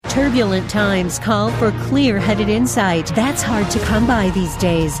Turbulent times call for clear-headed insight. That's hard to come by these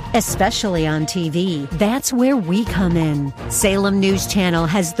days, especially on TV. That's where we come in. Salem News Channel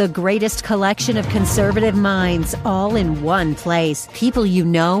has the greatest collection of conservative minds all in one place. People you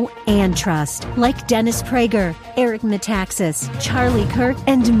know and trust, like Dennis Prager, Eric Metaxas, Charlie Kirk,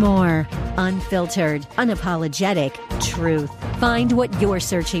 and more. Unfiltered, unapologetic truth. Find what you're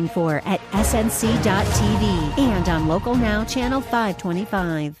searching for at snc.tv and on Local Now, Channel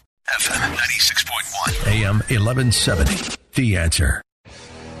 525. FM 96.1, AM 1170. The Answer.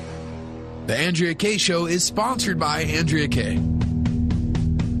 The Andrea Kaye Show is sponsored by Andrea Kaye.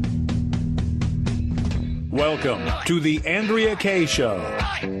 Welcome to the Andrea Kaye Show.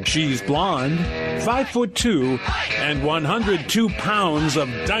 She's blonde, 5'2", and 102 pounds of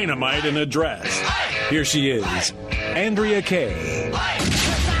dynamite in a dress. Here she is, Andrea Kaye.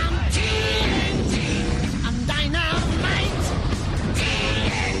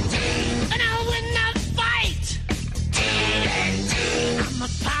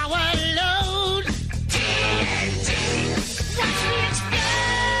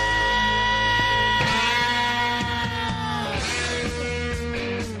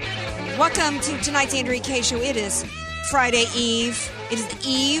 Welcome to tonight's Andrea Kaye Show. It is Friday Eve. It is the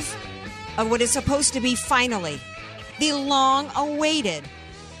eve of what is supposed to be finally the long-awaited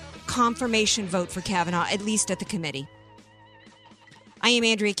confirmation vote for Kavanaugh, at least at the committee. I am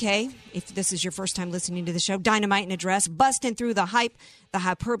Andrea Kaye. If this is your first time listening to the show, dynamite in a dress, busting through the hype, the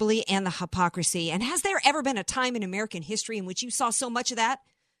hyperbole, and the hypocrisy. And has there ever been a time in American history in which you saw so much of that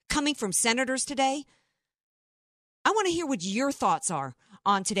coming from senators today? I want to hear what your thoughts are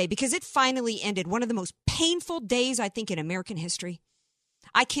on today, because it finally ended. One of the most painful days, I think, in American history.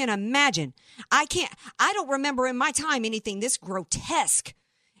 I can't imagine. I don't remember in my time anything this grotesque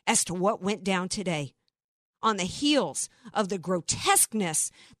as to what went down today, on the heels of the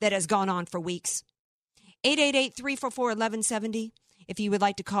grotesqueness that has gone on for weeks. 888-344-1170. If you would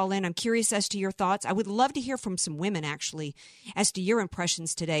like to call in, I'm curious as to your thoughts. I would love to hear from some women, actually, as to your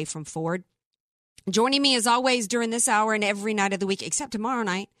impressions today from Ford. Joining me as always during this hour and every night of the week, except tomorrow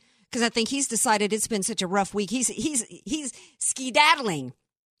night, because I think he's decided it's been such a rough week. He's skedaddling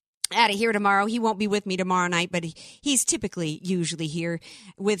out of here tomorrow. He won't be with me tomorrow night, but he's usually here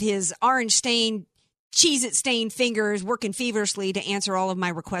with his orange-stained, Cheez-It-stained fingers, working feverishly to answer all of my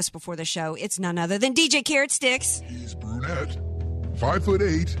requests before the show. It's none other than DJ Carrot Sticks. He's brunette,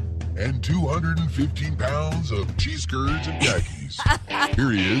 5'8", and 215 pounds of cheese curds and khakis.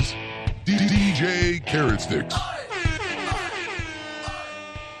 Here he is. DJ Carrot Sticks.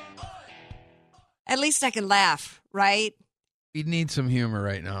 At least I can laugh, right? We need some humor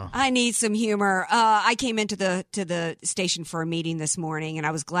right now. I need some humor. I came into the station for a meeting this morning, and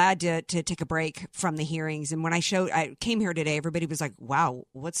I was glad to take a break from the hearings. And when I came here today, everybody was like, "Wow,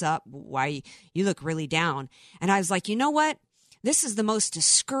 what's up? Why you look really down?" And I was like, you know what? This is the most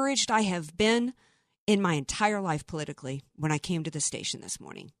discouraged I have been in my entire life politically when I came to the station this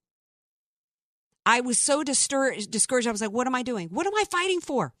morning. I was so discouraged. I was like, what am I doing? What am I fighting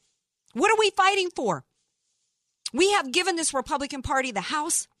for? What are we fighting for? We have given this Republican Party the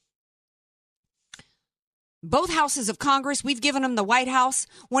House, both houses of Congress. We've given them the White House.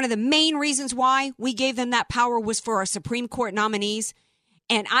 One of the main reasons why we gave them that power was for our Supreme Court nominees.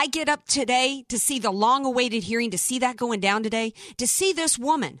 And I get up today to see the long-awaited hearing, to see that going down today, to see this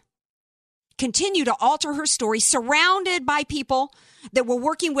woman continue to alter her story, surrounded by people that were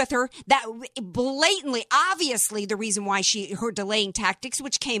working with her, that blatantly, obviously, the reason why her delaying tactics,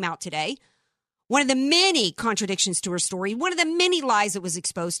 which came out today. One of the many contradictions to her story, one of the many lies that was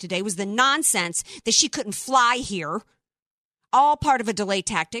exposed today was the nonsense that she couldn't fly here, all part of a delay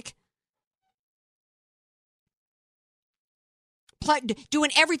tactic.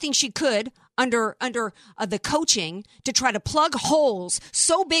 Doing everything she could under the coaching to try to plug holes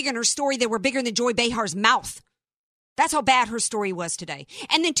so big in her story that were bigger than Joy Behar's mouth. That's how bad her story was today.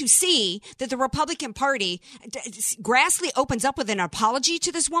 And then to see that the Republican Party, Grassley opens up with an apology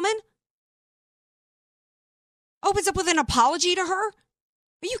to this woman? Opens up with an apology to her? Are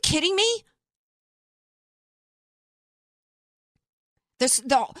you kidding me?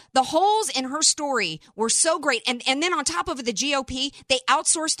 The holes in her story were so great. And then on top of it, the GOP, they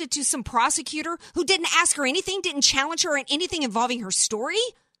outsourced it to some prosecutor who didn't ask her anything, didn't challenge her in anything involving her story.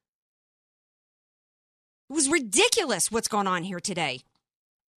 It was ridiculous what's going on here today.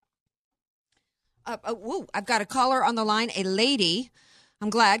 I've got a caller on the line, a lady.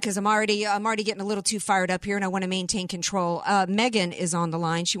 I'm glad because I'm already getting a little too fired up here, and I want to maintain control. Megan is on the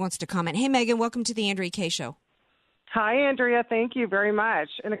line. She wants to comment. Hey, Megan, welcome to the Andrea Kaye Show. Hi, Andrea. Thank you very much.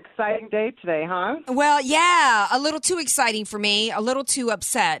 An exciting day today, huh? Well, yeah, a little too exciting for me, a little too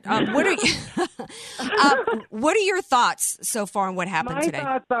upset. What are your thoughts so far on what happened today? My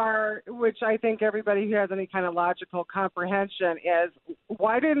thoughts are, which I think everybody who has any kind of logical comprehension is,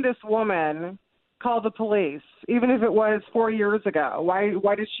 why didn't this woman call the police, even if it was 4 years ago?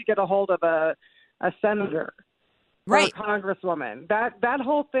 Why did she get a hold of a senator or a congresswoman? That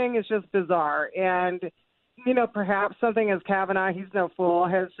whole thing is just bizarre. And perhaps something as Kavanaugh, he's no fool,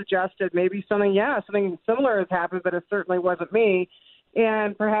 has suggested maybe something similar has happened, but it certainly wasn't me.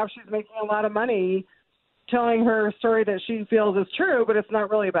 And perhaps she's making a lot of money telling her story that she feels is true, but it's not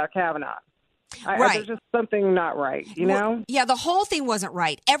really about Kavanaugh. There's just something not right, you know? Well, yeah, the whole thing wasn't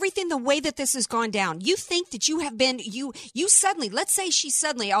right. Everything, the way that this has gone down, you think that you have been, you suddenly, let's say she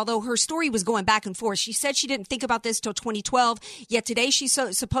suddenly, although her story was going back and forth, she said she didn't think about this till 2012, yet today she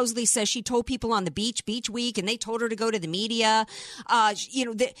supposedly says she told people on the beach week, and they told her to go to the media.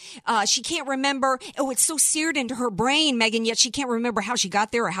 She can't remember. Oh, it's so seared into her brain, Megan, yet she can't remember how she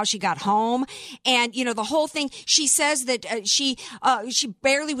got there or how she got home. And, the whole thing, she says that she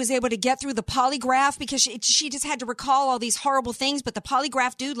barely was able to get through the polygraph because she just had to recall all these horrible things. But the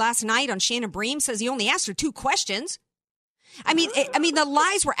polygraph dude last night on Shannon Bream says he only asked her 2 questions. I mean, the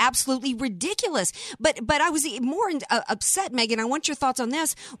lies were absolutely ridiculous. But I was more upset, Megan. I want your thoughts on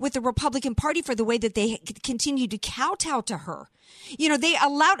this with the Republican Party for the way that they continued to kowtow to her. They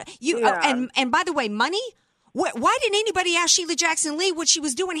allowed you. Yeah. And by the way, money. Why didn't anybody ask Sheila Jackson Lee what she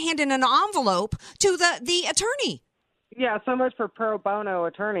was doing, handing an envelope to the attorney? Yeah, so much for pro bono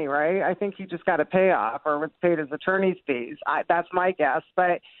attorney, right? I think he just got a payoff or was paid his attorney's fees. That's my guess.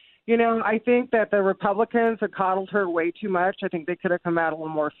 But, I think that the Republicans had coddled her way too much. I think they could have come out a little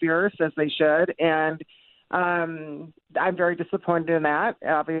more fierce, as they should. And I'm very disappointed in that.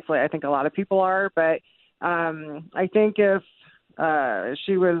 Obviously, I think a lot of people are. But I think if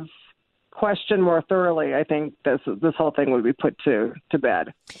she was questioned more thoroughly, I think this whole thing would be put to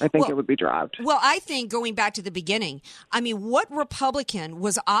bed. I think it would be dropped. Well, I think going back to the beginning, what Republican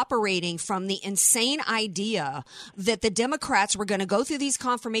was operating from the insane idea that the Democrats were going to go through these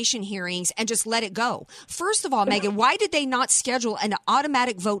confirmation hearings and just let it go? First of all, Megan, why did they not schedule an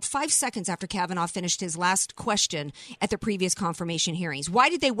automatic vote 5 seconds after Kavanaugh finished his last question at the previous confirmation hearings? Why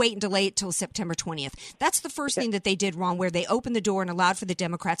did they wait and delay it till September 20th? That's the first thing that they did wrong, where they opened the door and allowed for the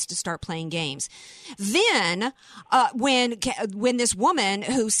Democrats to start playing games. Then, when this woman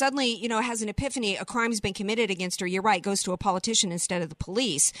who suddenly, has an epiphany, a crime has been committed against her, you're right, goes to a politician instead of the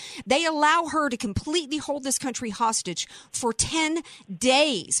police, they allow her to completely hold this country hostage for 10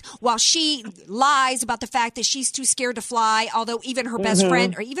 days while she lies about the fact that she's too scared to fly, although even her best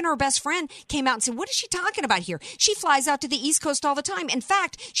friend came out and said, what is she talking about here? She flies out to the East Coast all the time. In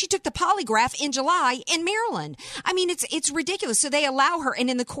fact, she took the polygraph in July in Maryland. It's ridiculous. So they allow her, and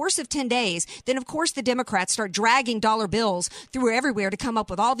in the course of 10 days, then of course the Democrats start dragging dollar bills through everywhere to come up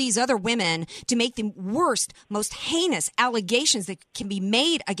with all these other women to make the worst, most heinous allegations that can be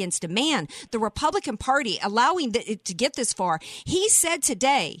made against a man. The Republican Party allowing it to get this far. He said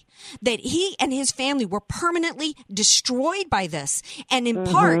today that he and his family were permanently destroyed by this. And in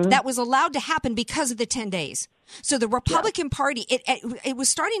part, that was allowed to happen because of the 10 days. So the Republican Party, it was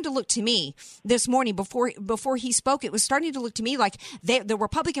starting to look to me this morning before he spoke, it was starting to look to me like the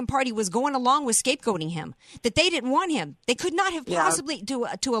Republican Party was going along with scapegoating him, that they didn't want him. They could not have possibly to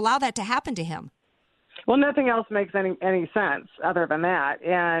allow that to happen to him. Well, nothing else makes any sense other than that.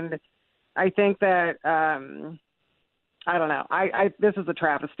 And I think that, I don't know. This is a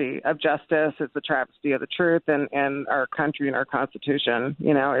travesty of justice. It's a travesty of the truth and our country and our Constitution.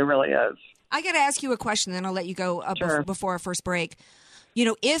 It really is. I got to ask you a question, then I'll let you go Sure. before our first break.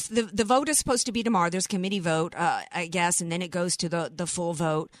 If the vote is supposed to be tomorrow, there's a committee vote, I guess, and then it goes to the full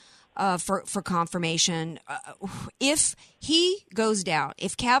vote for confirmation. If he goes down,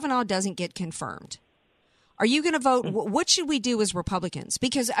 if Kavanaugh doesn't get confirmed, are you going to vote? What should we do as Republicans?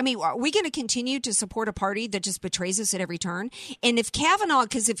 Because, are we going to continue to support a party that just betrays us at every turn? And if Kavanaugh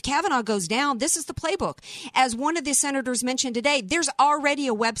goes down, this is the playbook. As one of the senators mentioned today, there's already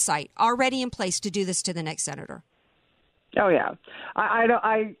a website already in place to do this to the next senator. Oh yeah,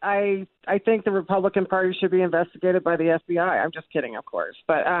 I think the Republican Party should be investigated by the FBI. I'm just kidding, of course,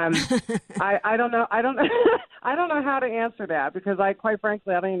 but I don't know. I don't know how to answer that because quite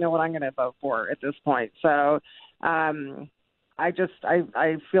frankly, I don't even know what I'm going to vote for at this point. So I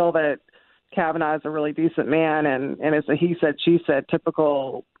feel that Kavanaugh is a really decent man, and it's a he said she said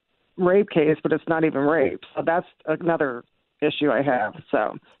typical rape case, but it's not even rape. So that's another issue I have.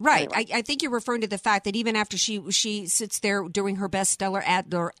 So right, anyway. I think you're referring to the fact that even after she sits there doing her best Stella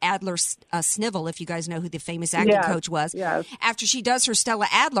Adler snivel, if you guys know who the famous acting coach was, after she does her Stella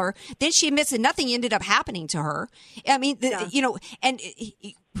Adler, then she admits that nothing ended up happening to her. I mean,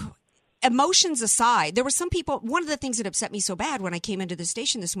 emotions aside, there were some people, one of the things that upset me so bad when I came into the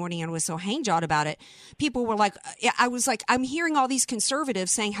station this morning and was so hang-jawed about it, people were like, I was like, I'm hearing all these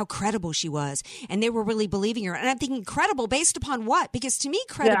conservatives saying how credible she was, and they were really believing her. And I'm thinking, credible based upon what? Because to me,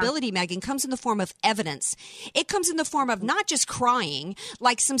 credibility, Megan, comes in the form of evidence. It comes in the form of not just crying,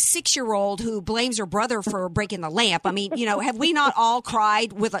 like some 6-year-old who blames her brother for breaking the lamp. I mean, have we not all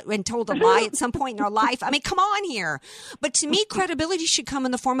cried and told a lie at some point in our life? I mean, come on here. But to me, credibility should come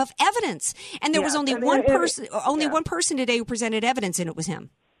in the form of evidence. And there was only one person today who presented evidence, and it was him.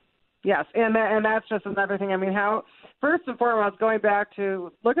 Yes, and that's just another thing. I mean, how first and foremost, going back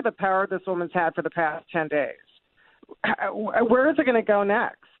to look at the power this woman's had for the past 10 days. Where is it going to go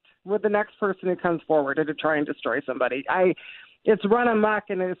next with the next person who comes forward to try and destroy somebody? It's run amok,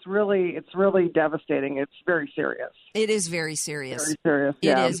 and it's really devastating. It's very serious. It is very serious. Very serious.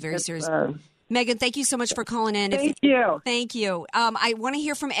 It is very serious. Megan, thank you so much for calling in. Thank you. Thank you. I want to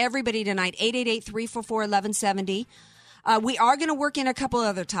hear from everybody tonight, 888-344-1170. We are going to work in a couple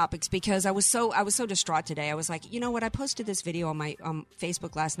other topics because I was so distraught today. I was like, you know what? I posted this video on my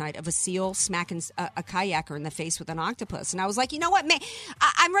Facebook last night of a seal smacking a kayaker in the face with an octopus. And I was like, you know what?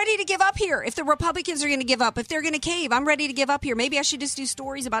 I'm ready to give up here. If the Republicans are going to give up, if they're going to cave, I'm ready to give up here. Maybe I should just do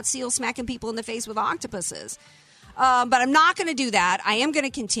stories about seals smacking people in the face with octopuses. But I'm not going to do that. I am going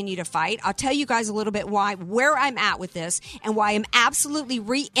to continue to fight. I'll tell you guys a little bit where I'm at with this and why I'm absolutely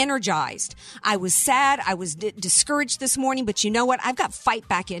re-energized. I was sad. I was discouraged this morning, but you know what? I've got fight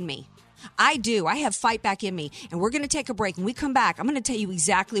back in me. I do. I have fight back in me. And we're going to take a break. When we come back, I'm going to tell you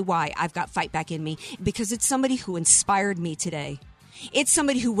exactly why I've got fight back in me, because it's somebody who inspired me today. It's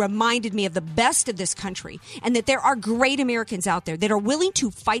somebody who reminded me of the best of this country and that there are great Americans out there that are willing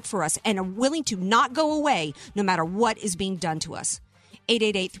to fight for us and are willing to not go away no matter what is being done to us.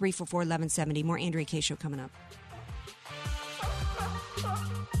 888-344-1170. More Andrea Kaye Show coming up.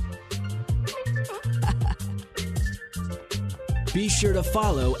 Be sure to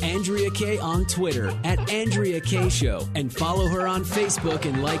follow Andrea Kaye on Twitter at Andrea Kaye Show and follow her on Facebook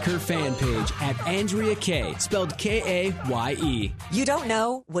and like her fan page at Andrea Kaye, spelled Kaye. You don't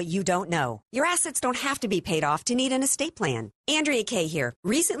know what you don't know. Your assets don't have to be paid off to need an estate plan. Andrea Kaye here.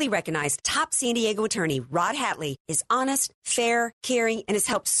 Recently recognized top San Diego attorney Rod Hatley is honest, fair, caring, and has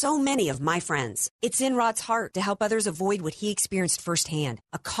helped so many of my friends. It's in Rod's heart to help others avoid what he experienced firsthand,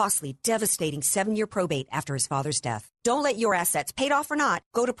 a costly, devastating 7-year probate after his father's death. Don't let your assets, paid off or not,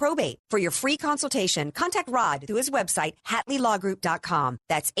 go to probate. For your free consultation, contact Rod through his website, HatleyLawGroup.com.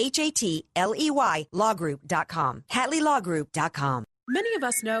 That's HATLEY lawgroup.com. HatleyLawGroup.com. Many of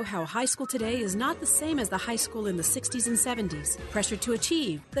us know how high school today is not the same as the high school in the 60s and 70s. Pressure to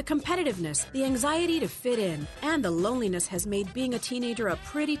achieve, the competitiveness, the anxiety to fit in, and the loneliness has made being a teenager a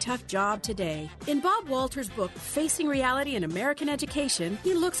pretty tough job today. In Bob Walter's book, Facing Reality in American Education,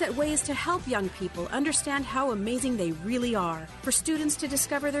 he looks at ways to help young people understand how amazing they really are, for students to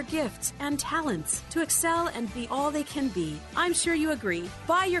discover their gifts and talents, to excel and be all they can be. I'm sure you agree.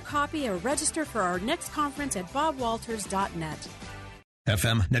 Buy your copy or register for our next conference at bobwalters.net.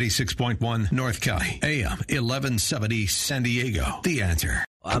 FM 96.1 North County, AM 1170 San Diego. The Answer.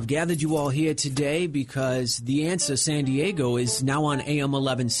 I've gathered you all here today because The Answer San Diego is now on AM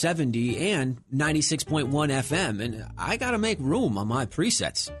 1170 and 96.1 FM, and I gotta make room on my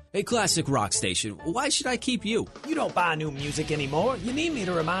presets. Hey, classic rock station, why should I keep you? You don't buy new music anymore. You need me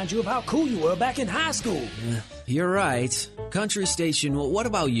to remind you of how cool you were back in high school. You're right. Country station, what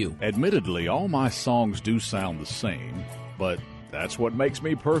about you? Admittedly, all my songs do sound the same, but that's what makes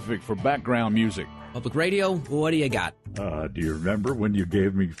me perfect for background music. Public radio, what do you got? Do you remember when you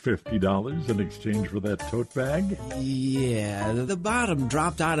gave me $50 in exchange for that tote bag? Yeah, the bottom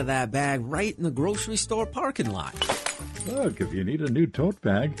dropped out of that bag right in the grocery store parking lot. Look, if you need a new tote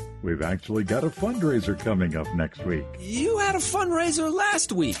bag, we've actually got a fundraiser coming up next week. You had a fundraiser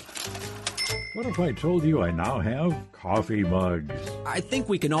last week. What if I told you I now have coffee mugs? I think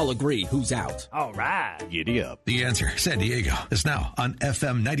we can all agree who's out. All right. Giddy up. The Answer San Diego is now on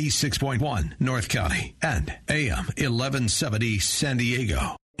FM 96.1 North County and AM 1170 San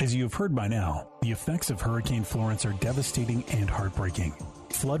Diego. As you have heard by now, the effects of Hurricane Florence are devastating and heartbreaking.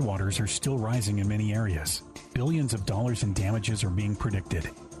 Floodwaters are still rising in many areas. Billions of dollars in damages are being predicted.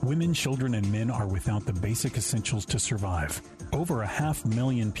 Women, children, and men are without the basic essentials to survive. Over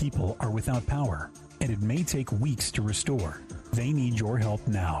 500,000 people are without power, and it may take weeks to restore. They need your help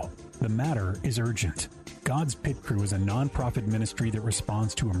now. The matter is urgent. God's Pit Crew is a nonprofit ministry that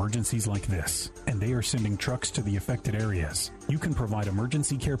responds to emergencies like this, and they are sending trucks to the affected areas. You can provide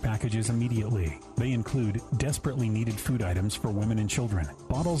emergency care packages immediately. They include desperately needed food items for women and children,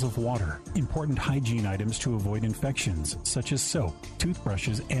 bottles of water, important hygiene items to avoid infections, such as soap,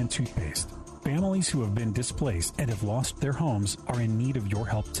 toothbrushes, and toothpaste. Families who have been displaced and have lost their homes are in need of your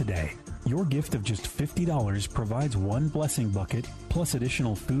help today. Your gift of just $50 provides one blessing bucket, plus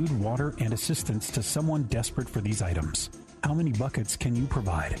additional food, water, and assistance to someone desperate for these items. How many buckets can you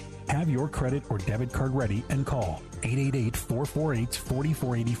provide? Have your credit or debit card ready and call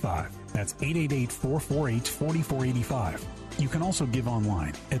 888-448-4485. That's 888-448-4485. You can also give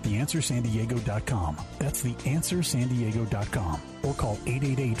online at theanswersandiego.com. That's theanswersandiego.com. Or call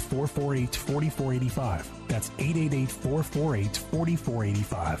 888-448-4485. That's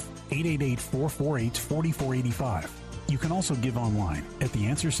 888-448-4485. 888-448-4485. You can also give online at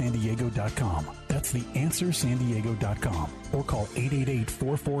theanswersandiego.com. That's theanswersandiego.com. Or call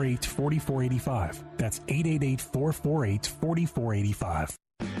 888-448-4485. That's 888-448-4485.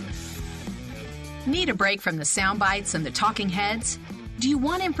 Need a break from the sound bites and the talking heads? Do you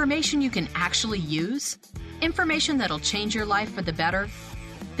want information you can actually use? Information that'll change your life for the better?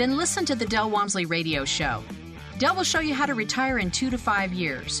 Then listen to the Del Walmsley Radio Show. Del will show you how to retire in 2 to 5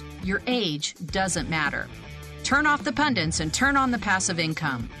 years. Your age doesn't matter. Turn off the pundits and turn on the passive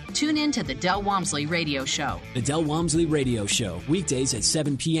income. Tune in to the Del Walmsley Radio Show. The Del Walmsley Radio Show, weekdays at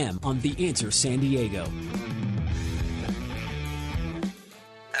 7 p.m. on The Answer San Diego.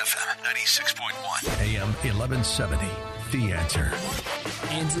 FM 96.1, AM 1170, The Answer.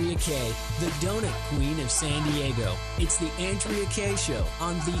 Andrea Kaye, the donut queen of San Diego. It's the Andrea Kaye Show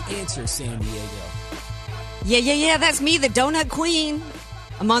on The Answer San Diego. Yeah, that's me, the donut queen,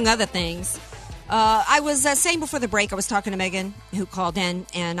 among other things. I was saying before the break, I was talking to Megan, who called in,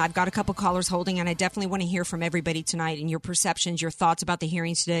 and I've got a couple callers holding, and I definitely want to hear from everybody tonight and your perceptions, your thoughts about the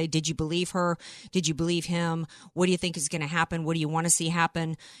hearings today. Did you believe her? Did you believe him? What do you think is going to happen? What do you want to see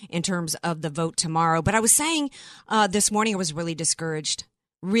happen in terms of the vote tomorrow? But I was saying this morning I was really discouraged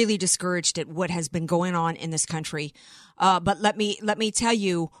at what has been going on in this country. But let me tell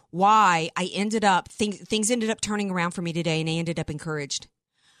you why I ended up, things ended up turning around for me today, and I ended up encouraged.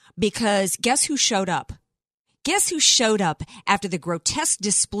 Because guess who showed up? Guess who showed up after the grotesque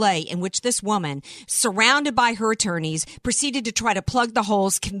display in which this woman, surrounded by her attorneys, proceeded to try to plug the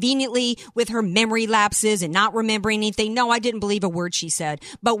holes conveniently with her memory lapses and not remembering anything? No, I didn't believe a word she said.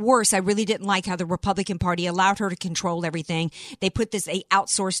 But worse, I really didn't like how the Republican Party allowed her to control everything. They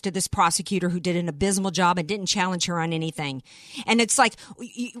outsourced to this prosecutor who did an abysmal job and didn't challenge her on anything. And it's like,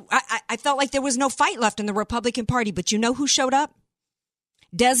 I felt like there was no fight left in the Republican Party. But you know who showed up?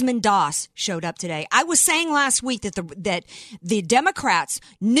 Desmond Doss showed up today. I was saying last week that the Democrats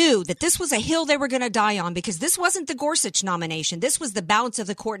knew that this was a hill they were going to die on, because this wasn't the Gorsuch nomination. This was the balance of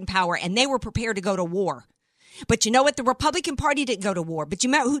the court and power, and they were prepared to go to war. But you know what? The Republican Party didn't go to war. But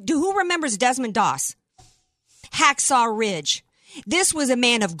who remembers Desmond Doss? Hacksaw Ridge. This was a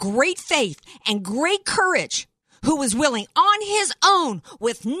man of great faith and great courage who was willing on his own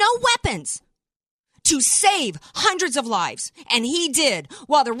with no weapons to save hundreds of lives. And he did,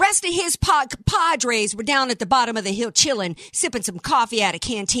 while the rest of his padres were down at the bottom of the hill chilling, sipping some coffee out of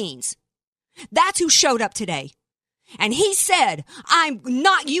canteens. That's who showed up today. And he said, I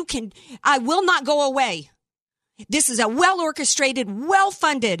will not go away. This is a well-orchestrated,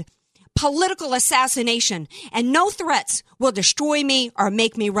 well-funded political assassination, and no threats will destroy me or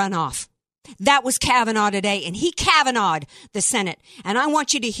make me run off. That was Kavanaugh today, and he Kavanaugh'd the Senate. And I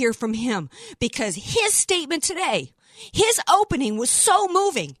want you to hear from him, because his statement today, his opening was so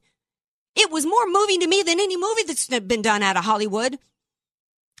moving. It was more moving to me than any movie that's been done out of Hollywood.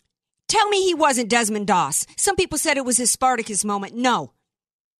 Tell me he wasn't Desmond Doss. Some people said it was his Spartacus moment. No.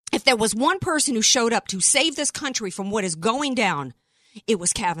 If there was one person who showed up to save this country from what is going down, it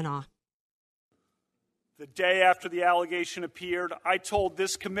was Kavanaugh. The day after the allegation appeared, I told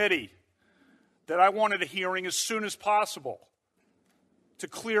this committee that I wanted a hearing as soon as possible to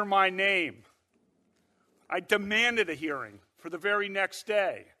clear my name. I demanded a hearing for the very next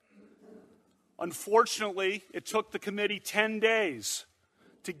day. Unfortunately, it took the committee 10 days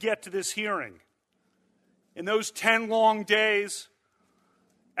to get to this hearing. In those 10 long days,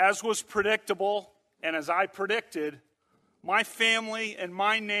 as was predictable and as I predicted, my family and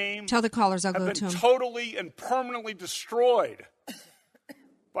my name Tell the callers I'll have go been to them. totally and permanently destroyed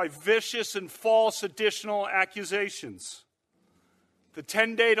by vicious and false additional accusations. The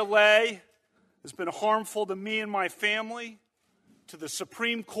 10-day delay has been harmful to me and my family, to the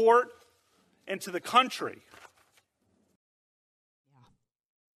Supreme Court, and to the country.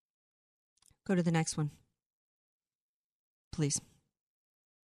 Go to the next one. please.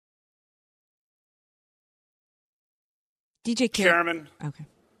 DJ Chairman, okay.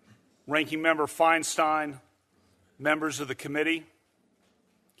 Ranking Member Feinstein, members of the committee,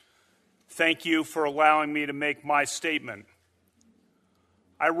 thank you for allowing me to make my statement.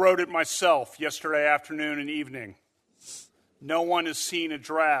 I wrote it myself yesterday afternoon and evening. No one has seen a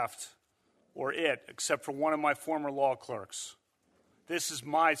draft or it except for one of my former law clerks. This is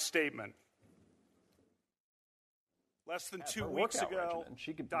my statement. Less than 2 weeks ago,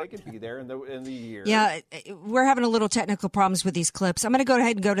 they could be there in the year. Yeah, we're having a little technical problems with these clips. I'm going to go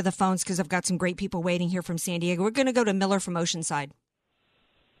ahead and go to the phones because I've got some great people waiting here from San Diego. We're going to go to Miller from Oceanside.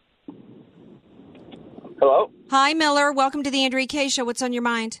 Hello. Hi, Miller. Welcome to the Andrea Kaye Show. What's on your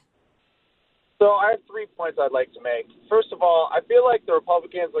mind? So I have 3 points I'd like to make. First of all, I feel like the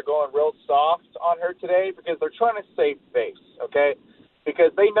Republicans are going real soft on her today because they're trying to save face, okay?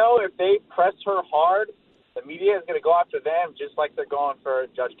 Because they know if they press her hard, the media is going to go after them just like they're going for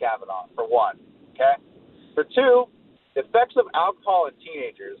Judge Kavanaugh, for one, okay? For two, the effects of alcohol in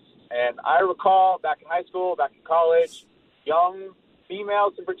teenagers. And I recall back in high school, back in college, young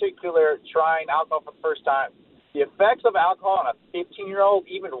females in particular trying alcohol for the first time. The effects of alcohol on a 15-year-old,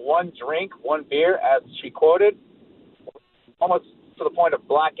 even one drink, one beer, as she quoted, almost to the point of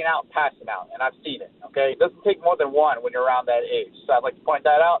blacking out, passing out. And I've seen it, okay? It doesn't take more than one when you're around that age. So I'd like to point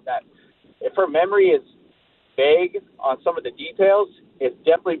that out, that if her memory is vague on some of the details, it's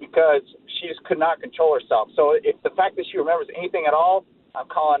definitely because she just could not control herself. So if the fact that she remembers anything at all, I'm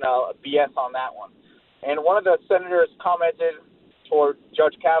calling a BS on that one. And one of the senators commented toward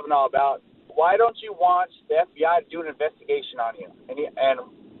Judge Kavanaugh about, why don't you want the FBI to do an investigation on you? And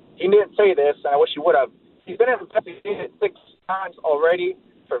he didn't say this, and I wish he would have. He's been investigated 6 times already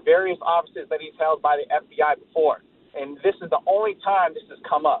for various offices that he's held by the FBI before. And this is the only time this has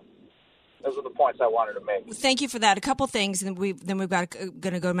come up. Those are the points I wanted to make. Thank you for that. A couple things, and we've got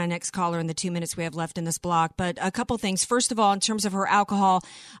going to go to my next caller in the 2 minutes we have left in this block. But a couple things. First of all, in terms of her alcohol,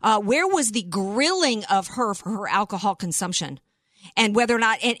 where was the grilling of her for her alcohol consumption? And whether or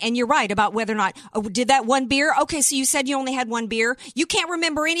not, and you're right about whether or not, did that one beer? Okay, so you said you only had one beer. You can't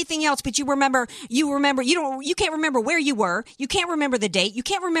remember anything else, but you can't remember where you were. You can't remember the date. You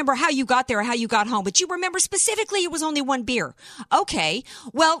can't remember how you got there or how you got home, but you remember specifically it was only one beer. Okay,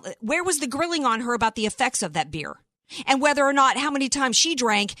 well, where was the grilling on her about the effects of that beer? And whether or not how many times she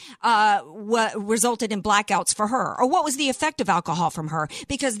drank resulted in blackouts for her, or what was the effect of alcohol from her?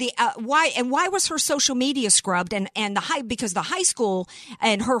 Because why was her social media scrubbed because the high school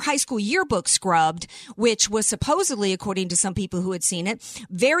and her high school yearbook scrubbed, which was supposedly, according to some people who had seen it,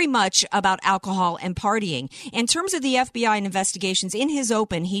 very much about alcohol and partying. In terms of the FBI and investigations, in his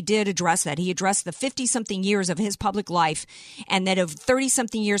open, he did address that. He addressed the 50-something years of his public life, and that of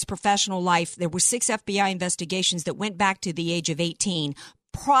 30-something years professional life, there were 6 FBI investigations that went back to the age of 18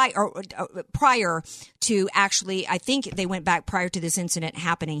 prior to, actually, I think they went back prior to this incident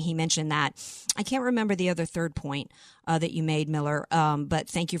happening. He mentioned that. I can't remember the other third point that you made, Miller, but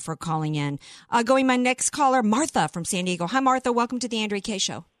thank you for calling in. Going my next caller, Martha from San Diego. Hi, Martha. Welcome to the Andrea Kaye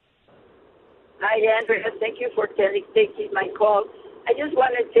Show. Hi, Andrea. Thank you for taking my call. I just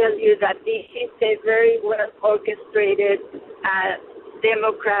want to tell you that this is a very well orchestrated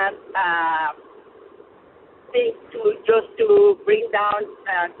Democrat thing to bring down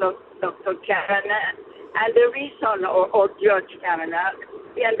Dr. Kavanaugh, and the reason, or Judge Kavanaugh,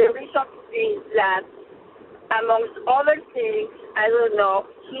 and the reason is that, amongst other things, I don't know,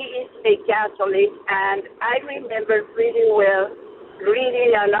 he is a Catholic, and I remember pretty well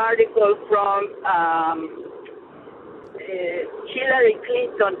reading an article from Hillary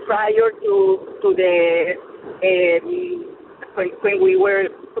Clinton prior to the when we were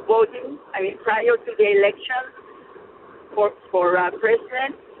voting, prior to the election for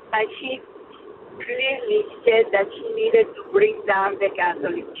president, and she clearly said that she needed to bring down the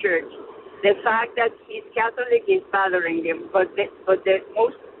Catholic Church. The fact that he's Catholic is bothering him, but the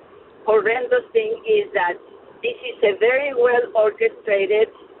most horrendous thing is that this is a very well orchestrated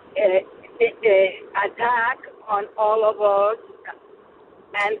attack on all of us,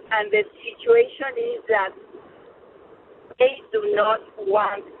 and the situation is that they do not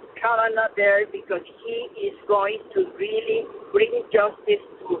want Kavanaugh there because he is going to really bring justice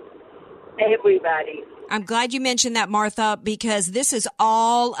to everybody. I'm glad you mentioned that, Martha, because this is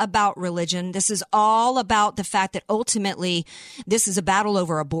all about religion. This is all about the fact that ultimately this is a battle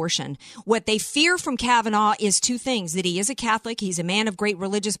over abortion. What they fear from Kavanaugh is two things: that he is a Catholic, he's a man of great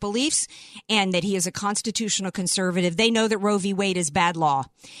religious beliefs, and that he is a constitutional conservative. They know that Roe v. Wade is bad law,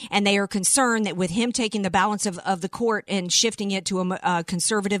 and they are concerned that with him taking the balance of the court and shifting it to a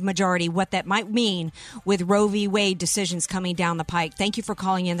conservative majority, what that might mean with Roe v. Wade decisions coming down the pike. Thank you for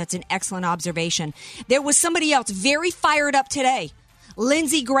calling in. That's an excellent observation. There was somebody else very fired up today.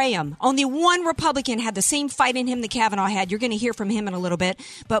 Lindsey Graham. Only one Republican had the same fight in him that Kavanaugh had. You're going to hear from him in a little bit.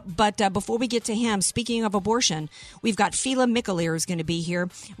 But before we get to him, speaking of abortion, we've got Fela Mikaleer is going to be here.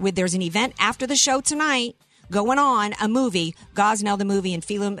 There's an event after the show tonight going on, a movie, Gosnell the movie, and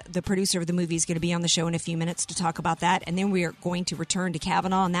Fela, the producer of the movie, is going to be on the show in a few minutes to talk about that. And then we are going to return to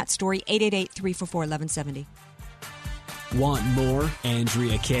Kavanaugh and that story. 888-344-1170. Want more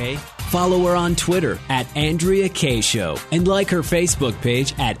Andrea Kaye? Follow her on Twitter at Andrea Kaye Show and like her Facebook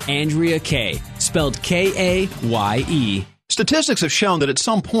page at Andrea Kaye, spelled Kaye. Statistics have shown that at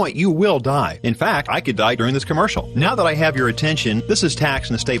some point you will die. In fact, I could die during this commercial. Now that I have your attention, this is tax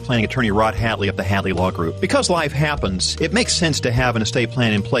and estate planning attorney Rod Hatley of the Hatley Law Group. Because life happens, it makes sense to have an estate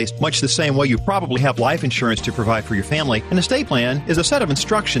plan in place, much the same way you probably have life insurance to provide for your family. An estate plan is a set of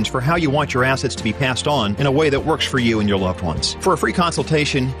instructions for how you want your assets to be passed on in a way that works for you and your loved ones. For a free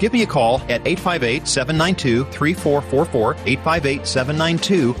consultation, give me a call at 858-792-3444,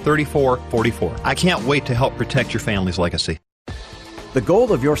 858-792-3444. I can't wait to help protect your family's legacy. The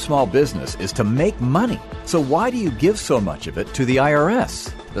goal of your small business is to make money. So why do you give so much of it to the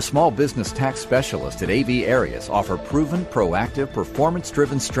IRS? The small business tax specialists at AV Arias offer proven, proactive,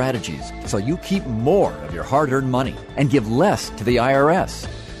 performance-driven strategies so you keep more of your hard-earned money and give less to the IRS.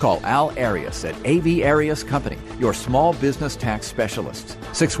 Call Al Arias at AV Arias Company, your small business tax specialists.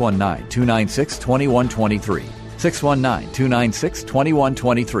 619-296-2123.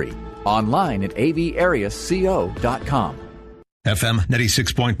 619-296-2123. Online at avariasco.com. FM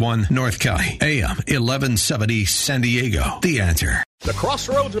 96.1 North County, AM 1170 San Diego. The Answer. The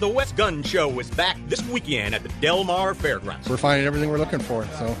Crossroads of the West Gun Show is back this weekend at the Del Mar Fairgrounds. We're finding everything we're looking for,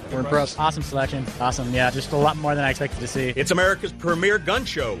 so we're impressed. Awesome selection. Awesome. Yeah, just a lot more than I expected to see. It's America's premier gun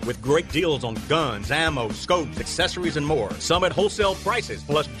show with great deals on guns, ammo, scopes, accessories, and more. Some at wholesale prices,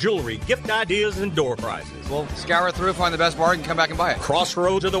 plus jewelry, gift ideas, and door prizes. We'll scour through, find the best bargain, come back and buy it.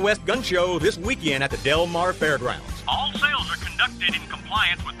 Crossroads of the West Gun Show this weekend at the Del Mar Fairgrounds. All sales are conducted in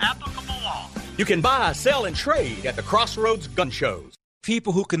compliance with applicable law. You can buy, sell, and trade at the Crossroads Gun Shows.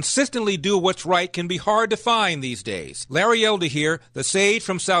 People who consistently do what's right can be hard to find these days. Larry Elder here, the sage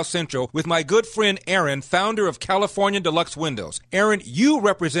from South Central, with my good friend Aaron, founder of California Deluxe Windows. Aaron, you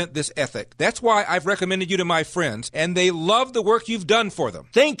represent this ethic. That's why I've recommended you to my friends, and they love the work you've done for them.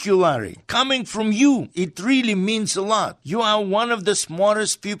 Thank you, Larry. Coming from you, it really means a lot. You are one of the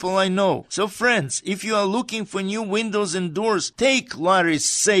smartest people I know. So friends, if you are looking for new windows and doors, take Larry's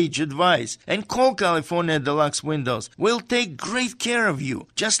sage advice and call California Deluxe Windows. We'll take great care of you,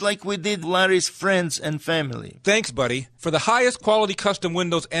 just like we did Larry's friends and family. Thanks, buddy. For the highest quality custom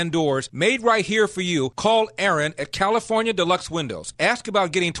windows and doors made right here for you, call Aaron at California Deluxe Windows. Ask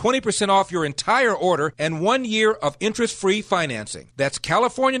about getting 20% off your entire order and 1 year of interest-free financing. That's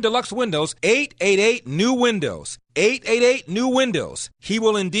California Deluxe Windows, 888-NEW-WINDOWS. 888-NEW-WINDOWS. He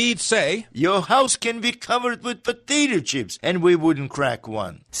will indeed say, your house can be covered with potato chips, and we wouldn't crack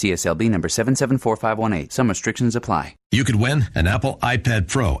one. CSLB number 774518. Some restrictions apply. You could win an Apple iPad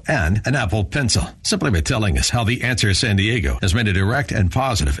Pro and an Apple Pencil simply by telling us how The Answer San Diego has made a direct and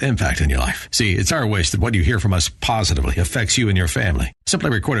positive impact in your life. See, it's our wish that what you hear from us positively affects you and your family. Simply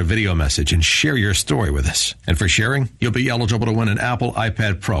record a video message and share your story with us. And for sharing, you'll be eligible to win an Apple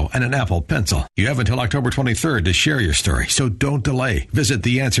iPad Pro and an Apple Pencil. You have until October 23rd to share your story, so don't delay. Visit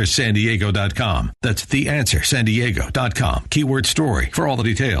TheAnswerSanDiego.com. That's TheAnswerSanDiego.com. Keyword story for all the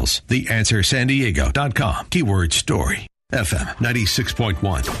details. TheAnswerSanDiego.com. Keyword story. FM 96.1,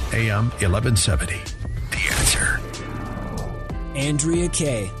 AM 1170. The Answer. Andrea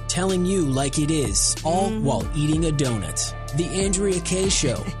Kaye, telling you like it is, all while eating a donut. The Andrea Kaye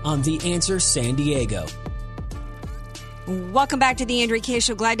Show on The Answer San Diego. Welcome back to The Andrea Kaye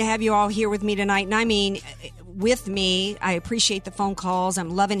Show. Glad to have you all here with me tonight. And I mean, with me, I appreciate the phone calls. I'm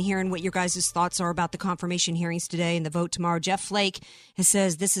loving hearing what your guys' thoughts are about the confirmation hearings today and the vote tomorrow. Jeff Flake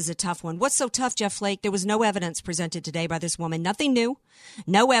says this is a tough one. What's so tough, Jeff Flake? There was no evidence presented today by this woman. Nothing new.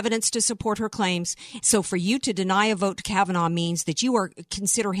 No evidence to support her claims. So for you to deny a vote to Kavanaugh means that you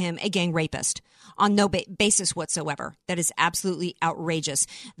consider him a gang rapist on no basis whatsoever. That is absolutely outrageous.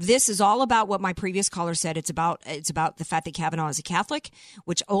 This is all about what my previous caller said. It's about the fact that Kavanaugh is a Catholic,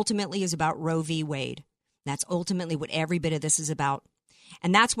 which ultimately is about Roe v. Wade. That's ultimately what every bit of this is about.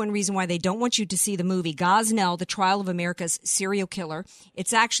 And that's one reason why they don't want you to see the movie Gosnell, The Trial of America's Serial Killer.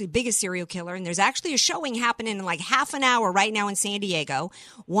 It's actually biggest serial killer, and there's actually a showing happening in like half an hour right now in San Diego.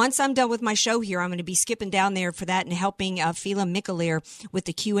 Once I'm done with my show here, I'm going to be skipping down there for that and helping Fila Mikaleer with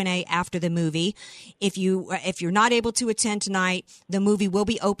the Q&A after the movie. If you're not able to attend tonight, the movie will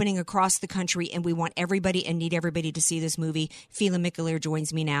be opening across the country, and we want everybody and need everybody to see this movie. Fila Mikaleer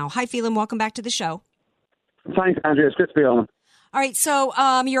joins me now. Hi, Fila, welcome back to the show. Thanks, Andrea. It's good to be on. All right, so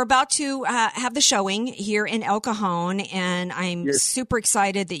you're about to have the showing here in El Cajon, and I'm super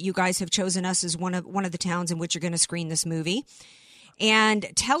excited that you guys have chosen us as one of the towns in which you're going to screen this movie. And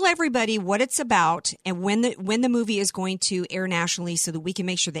tell everybody what it's about and when the movie is going to air nationally, so that we can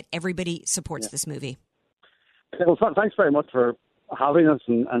make sure that everybody supports this movie. Well, thanks very much for having us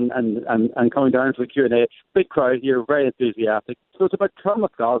and coming down to the Q&A. Big crowd here, very enthusiastic. So it's about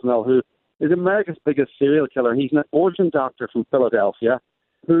Thomas Gosnell, who is America's biggest serial killer. He's an abortion doctor from Philadelphia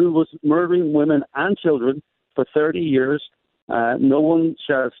who was murdering women and children for 30 years. No one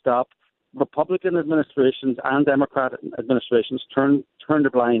shall stop. Republican administrations and Democrat administrations turned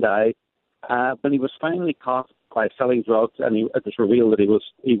a blind eye. When he was finally caught by selling drugs, and it was revealed that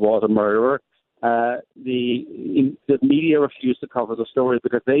he was a murderer, the media refused to cover the story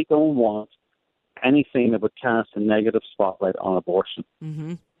because they don't want anything that would cast a negative spotlight on abortion.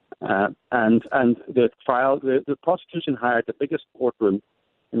 Mm-hmm. And the trial, the prosecution hired the biggest courtroom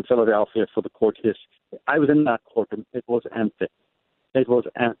in Philadelphia for the court case. I was in that courtroom. It was empty. It was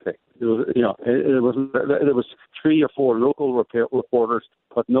empty. There was 3 or 4 local reporters,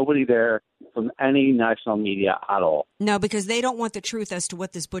 but nobody there from any national media at all. No, because they don't want the truth as to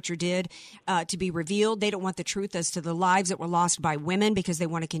what this butcher did to be revealed. They don't want the truth as to the lives that were lost by women, because they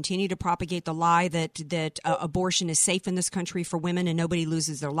want to continue to propagate the lie that abortion is safe in this country for women and nobody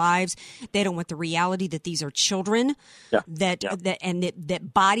loses their lives. They don't want the reality that these are children, that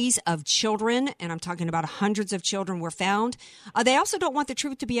bodies of children, and I'm talking about hundreds of children, were found. They also don't want the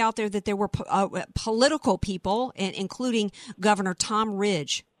truth to be out there that there were political people, including Governor Tom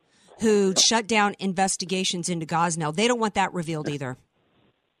Ridge, who shut down investigations into Gosnell. They don't want that revealed either.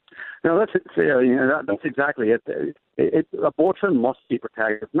 No, that's exactly it. Abortion must be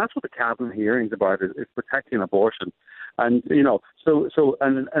protected, and that's what the Kavanaugh hearings about is protecting abortion. And so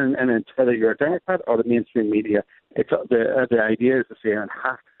whether you're a Democrat or the mainstream media, the idea is to say it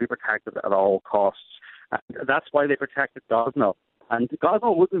has to be protected at all costs. And that's why they protected Gosnell. And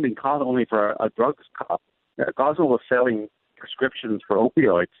Gosnell wouldn't have been caught only for a drugs cop. Gosnell was selling prescriptions for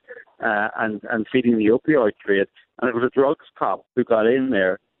opioids and feeding the opioid trade. And it was a drugs cop who got in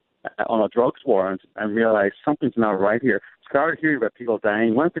there on a drugs warrant and realized something's not right here. Started hearing about people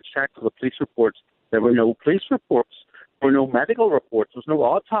dying, went to check for the police reports. There were no police reports. There were no medical reports. There was no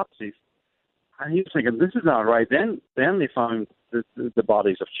autopsies. And he was thinking, this is not right. Then they found the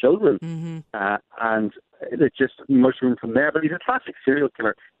bodies of children. Mm-hmm. And it just mushroomed from there. But he's a classic serial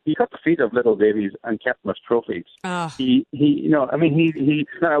killer. He cut the feet of little babies and kept them as trophies. One thing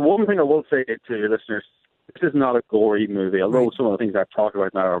I will say to your listeners, this is not a gory movie, although some of the things I've talked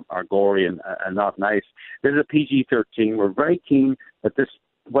about now are gory and not nice. This is a PG-13. We're very keen that this,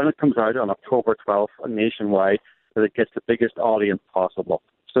 when it comes out on October 12th nationwide, that it gets the biggest audience possible.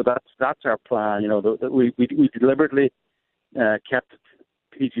 So that's our plan. We deliberately kept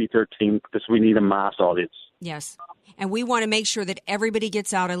PG-13 because we need a mass audience. Yes. And we want to make sure that everybody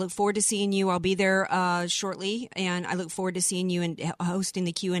gets out. I look forward to seeing you. I'll be there shortly, and I look forward to seeing you and hosting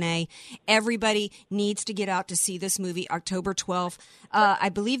the Q&A. Everybody needs to get out to see this movie October 12th. I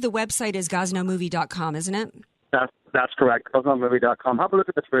believe the website is gosnellmovie.com, isn't it? That's correct, gosnellmovie.com. Have a look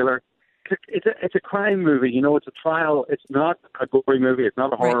at the trailer. It's a crime movie. It's a trial. It's not a gory movie. It's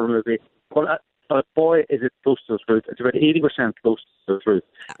not a horror movie. But boy, is it close to the truth. It's about 80% close to the truth.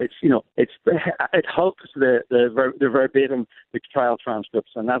 It helps the verbatim, the trial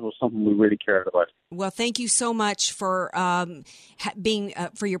transcripts, and that was something we really cared about. Well, thank you so much for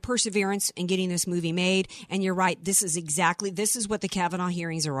for your perseverance in getting this movie made. And you're right. This is what the Kavanaugh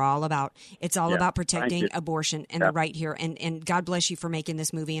hearings are all about. It's all about protecting abortion and the right here. And God bless you for making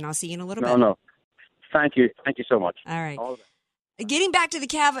this movie. And I'll see you in a little bit. No. Thank you. Thank you so much. All right. Getting back to the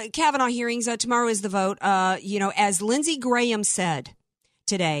Kavanaugh hearings, tomorrow is the vote. As Lindsey Graham said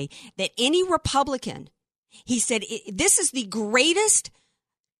today, that any Republican, he said, this is the greatest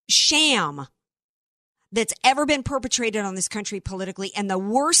sham that's ever been perpetrated on this country politically, and the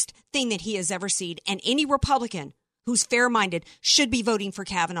worst thing that he has ever seen. And any Republican who's fair-minded should be voting for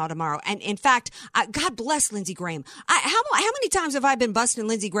Kavanaugh tomorrow. And in fact, God bless Lindsey Graham. How many times have I been busting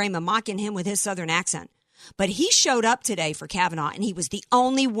Lindsey Graham and mocking him with his Southern accent? But he showed up today for Kavanaugh, and he was the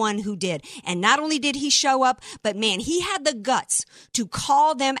only one who did. And not only did he show up, but man, he had the guts to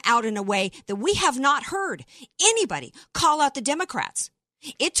call them out in a way that we have not heard anybody call out the Democrats.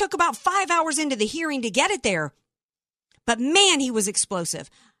 It took about 5 hours into the hearing to get it there. But man, he was explosive.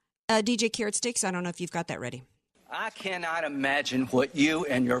 DJ Carrot Sticks, I don't know if you've got that ready. I cannot imagine what you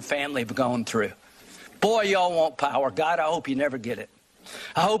and your family have gone through. Boy, y'all want power. God, I hope you never get it.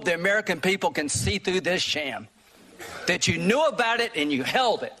 I hope the American people can see through this sham, that you knew about it and you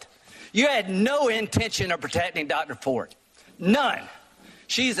held it. You had no intention of protecting Dr. Ford. None.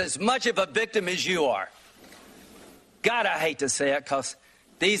 She's as much of a victim as you are. God, I hate to say it because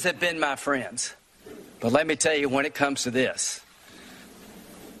these have been my friends. But let me tell you, when it comes to this,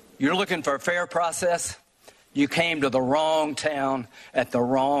 you're looking for a fair process? You came to the wrong town at the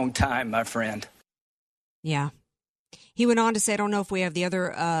wrong time, my friend. Yeah. He went on to say, I don't know if we have the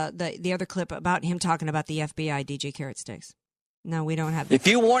other clip about him talking about the FBI, DJ Carrot Sticks. No, we don't have that. If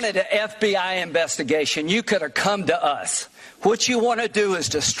you wanted an FBI investigation, you could have come to us. What you want to do is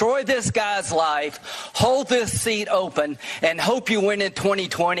destroy this guy's life, hold this seat open, and hope you win in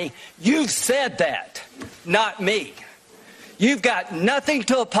 2020. You've said that, not me. You've got nothing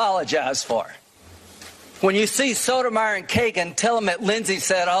to apologize for. When you see Sotomayor and Kagan, tell them that Lindsay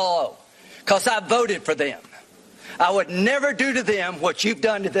said hello, because I voted for them. I would never do to them what you've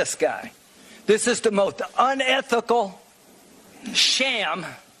done to this guy. This is the most unethical sham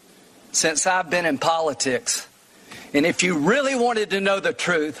since I've been in politics. And if you really wanted to know the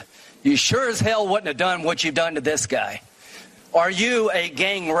truth, you sure as hell wouldn't have done what you've done to this guy. Are you a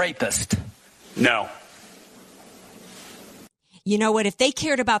gang rapist? No. You know what? If they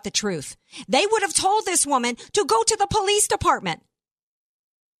cared about the truth, they would have told this woman to go to the police department.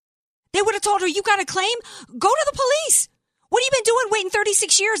 They would have told her, you got a claim? Go to the police. What have you been doing waiting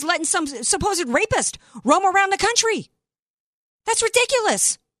 36 years letting some supposed rapist roam around the country? That's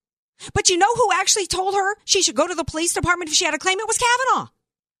ridiculous. But you know who actually told her she should go to the police department if she had a claim? It was Kavanaugh.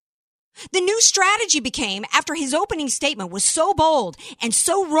 The new strategy became, after his opening statement was so bold and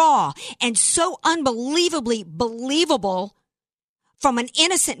so raw and so unbelievably believable from an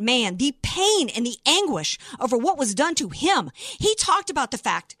innocent man, the pain and the anguish over what was done to him. He talked about the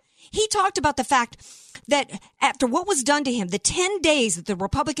fact that after what was done to him, the 10 days that the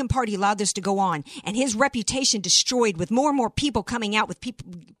Republican Party allowed this to go on, and his reputation destroyed with more and more people coming out with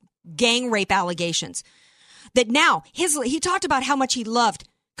gang rape allegations, that now he talked about how much he loved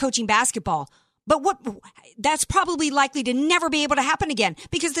coaching basketball. But that's probably likely to never be able to happen again,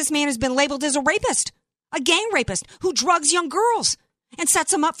 because this man has been labeled as a rapist, a gang rapist who drugs young girls and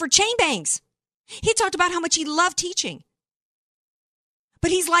sets them up for chain bangs. He talked about how much he loved teaching,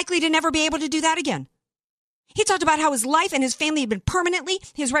 but he's likely to never be able to do that again. He talked about how his life and his family had been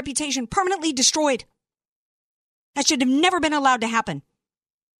his reputation permanently destroyed. That should have never been allowed to happen.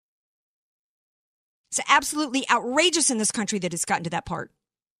 It's absolutely outrageous in this country that it's gotten to that part.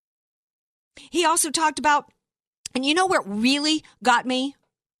 He also talked about, and you know where it really got me?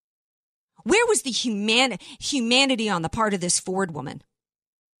 Where was the humanity on the part of this Ford woman?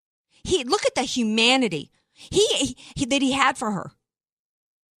 Look at the humanity that he had for her.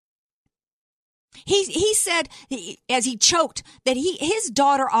 He said, as he choked, that his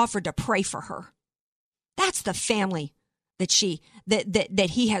daughter offered to pray for her. That's the family that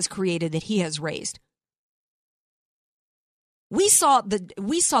he has created, that he has raised. We saw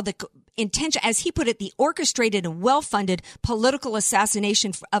the intention, as he put it, the orchestrated and well-funded political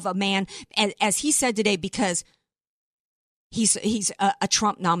assassination of a man, as he said today, because he's a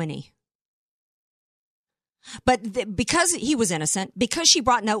Trump nominee. But because he was innocent, because she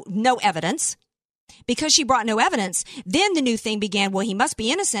brought no evidence. Because she brought no evidence, then the new thing began, well, he must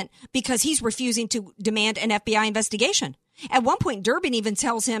be innocent because he's refusing to demand an FBI investigation. At one point, Durbin even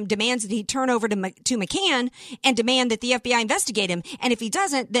demands that he turn over to McCann and demand that the FBI investigate him. And if he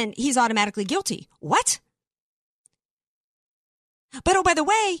doesn't, then he's automatically guilty. What? But oh, by the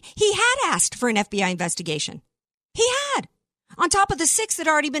way, he had asked for an FBI investigation. He had, on top of the 6 that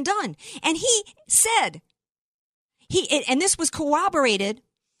had already been done. And he said, and this was corroborated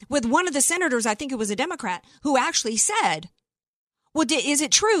with one of the senators, I think it was a Democrat, who actually said, well, is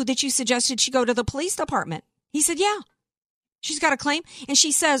it true that you suggested she go to the police department? He said, yeah, she's got a claim. And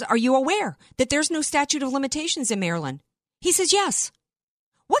she says, are you aware that there's no statute of limitations in Maryland? He says, yes.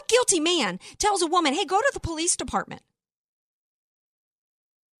 What guilty man tells a woman, hey, go to the police department?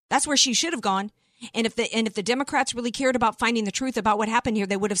 That's where she should have gone. And if the Democrats really cared about finding the truth about what happened here,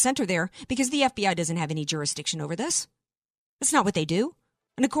 they would have sent her there, because the FBI doesn't have any jurisdiction over this. That's not what they do.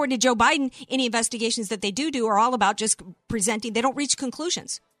 And according to Joe Biden, any investigations that they do are all about just presenting. They don't reach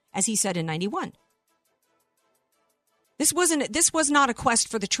conclusions, as he said in 91. This was not a quest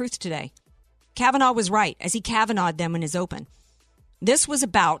for the truth today. Kavanaugh was right, as he Kavanaugh'd them in his open. This was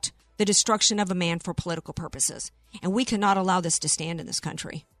about the destruction of a man for political purposes, and we cannot allow this to stand in this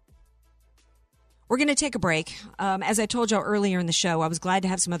country. We're going to take a break. As I told you earlier in the show, I was glad to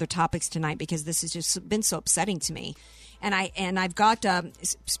have some other topics tonight because this has just been so upsetting to me. And I've got,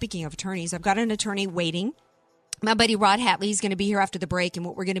 speaking of attorneys, I've got an attorney waiting. My buddy Rod Hatley is going to be here after the break, and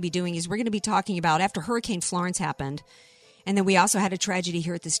what we're going to be doing is we're going to be talking about after Hurricane Florence happened, and then we also had a tragedy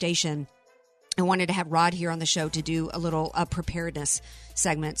here at the station. I wanted to have Rod here on the show to do a little preparedness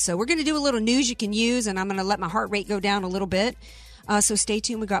segment. So we're going to do a little news you can use, and I'm going to let my heart rate go down a little bit. So stay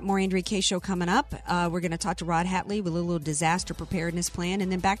tuned. We've got more Andrea Kaye Show coming up. We're going to talk to Rod Hatley with a little disaster preparedness plan,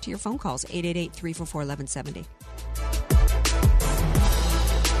 and then back to your phone calls, 888-344-1170.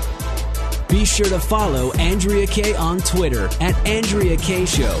 Be sure to follow Andrea Kaye on Twitter at Andrea Kaye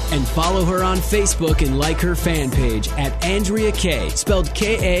Show and follow her on Facebook and like her fan page at Andrea Kaye, spelled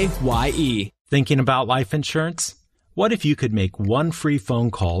Kaye. Thinking about life insurance? What if you could make one free phone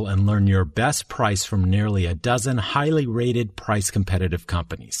call and learn your best price from nearly a dozen highly rated price competitive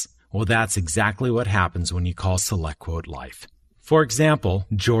companies? Well, that's exactly what happens when you call SelectQuote Life. For example,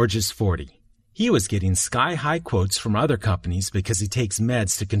 George is 40. He was getting sky-high quotes from other companies because he takes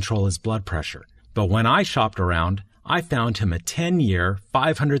meds to control his blood pressure. But when I shopped around, I found him a 10-year,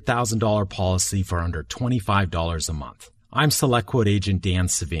 $500,000 policy for under $25 a month. I'm SelectQuote agent Dan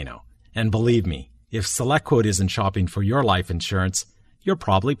Savino. And believe me, if SelectQuote isn't shopping for your life insurance, you're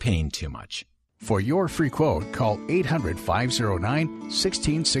probably paying too much. For your free quote, call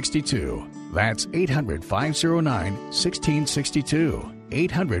 800-509-1662. That's 800-509-1662.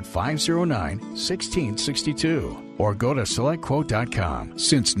 800-509-1662. Or go to SelectQuote.com.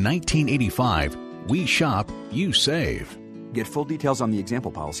 Since 1985, we shop, you save. Get full details on the example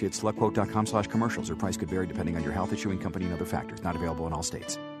policy at SelectQuote.com/commercials. Or price could vary depending on your health, issuing company, and other factors. Not available in all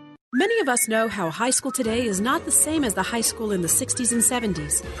states. Many of us know how high school today is not the same as the high school in the 60s and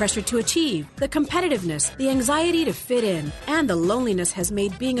 70s. Pressure to achieve, the competitiveness, the anxiety to fit in, and the loneliness has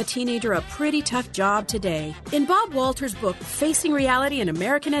made being a teenager a pretty tough job today. In Bob Walter's book, Facing Reality in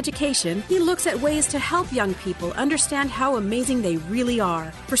American Education, he looks at ways to help young people understand how amazing they really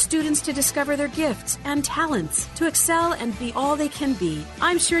are, for students to discover their gifts and talents, to excel and be all they can be.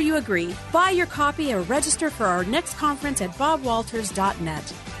 I'm sure you agree. Buy your copy or register for our next conference at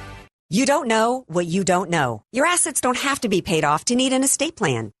bobwalters.net. You don't know what you don't know. Your assets don't have to be paid off to need an estate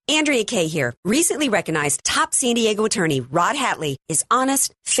plan. Andrea Kaye here. Recently recognized top San Diego attorney Rod Hatley is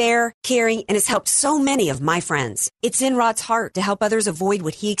honest, fair, caring, and has helped so many of my friends. It's in Rod's heart to help others avoid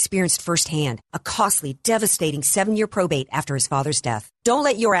what he experienced firsthand, a costly, devastating 7-year probate after his father's death. Don't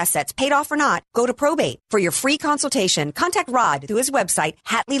let your assets, paid off or not, go to probate. For your free consultation, contact Rod through his website,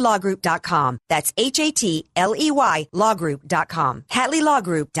 HatleyLawGroup.com. That's HATLEY lawgroup.com.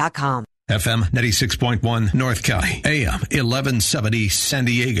 HatleyLawGroup.com. FM 96.1 North County, AM 1170 San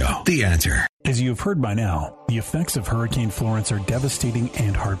Diego. The Answer. As you have heard by now, the effects of Hurricane Florence are devastating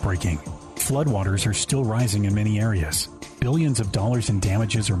and heartbreaking. Floodwaters are still rising in many areas. Billions of dollars in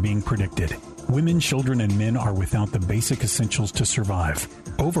damages are being predicted. Women, children, and men are without the basic essentials to survive.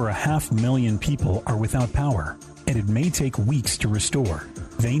 Over 500,000 people are without power, and it may take weeks to restore.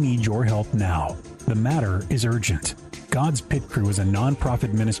 They need your help now. The matter is urgent. God's Pit Crew is a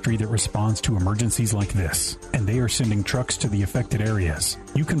nonprofit ministry that responds to emergencies like this, and they are sending trucks to the affected areas.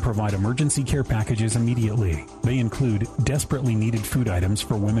 You can provide emergency care packages immediately. They include desperately needed food items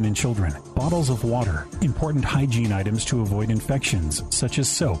for women and children, bottles of water, important hygiene items to avoid infections, such as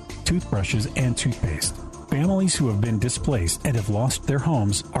soap, toothbrushes, and toothpaste. Families who have been displaced and have lost their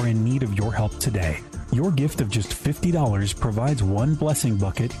homes are in need of your help today. Your gift of just $50 provides one blessing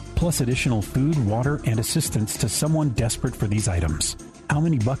bucket, plus additional food, water, and assistance to someone desperate for these items. How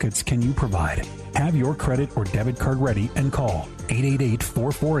many buckets can you provide? Have your credit or debit card ready and call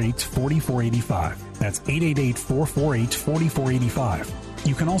 888-448-4485. That's 888-448-4485.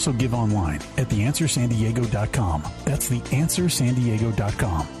 You can also give online at theanswersandiego.com. That's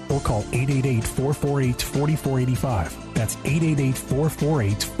theanswersandiego.com. Or call 888-448-4485. That's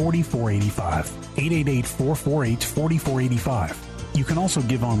 888-448-4485. 888-448-4485. You can also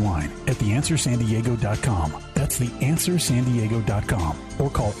give online at theanswersandiego.com. That's theanswersandiego.com. Or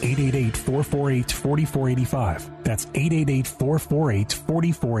call 888-448-4485. That's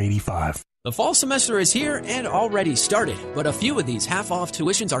 888-448-4485. The fall semester is here and already started, but a few of these half-off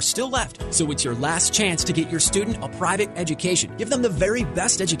tuitions are still left. So it's your last chance to get your student a private education. Give them the very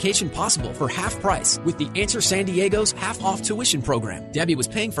best education possible for half price with the Answer San Diego's half-off tuition program. Debbie was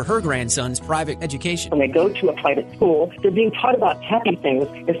paying for her grandson's private education. When they go to a private school, they're being taught about happy things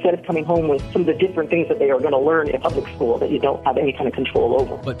instead of coming home with some of the different things that they are going to learn in public school that you don't have any kind of control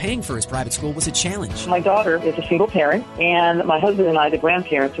over. But paying for his private school was a challenge. My daughter is a single parent, and my husband and I, the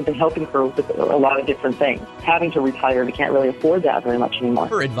grandparents, have been helping her with a lot of different things. Having to retire, we can't really afford that very much anymore.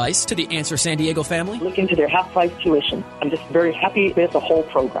 For advice to the Answer San Diego family? Look into their half-price tuition. I'm just very happy with the whole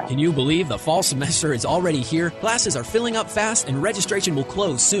program. Can you believe the fall semester is already here? Classes are filling up fast and registration will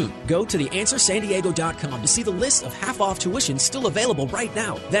close soon. Go to theanswersandiego.com to see the list of half-off tuition still available right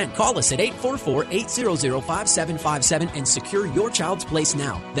now. Then call us at 844-800-5757 and secure your child's place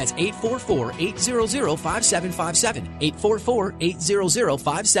now. That's 844-800-5757.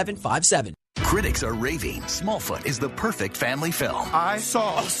 844-800-5757. Critics are raving Smallfoot is the perfect family film. I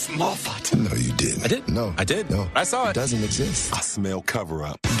saw a Smallfoot. No, you didn't. I did? No. I did. No. I saw it. It doesn't exist. I smell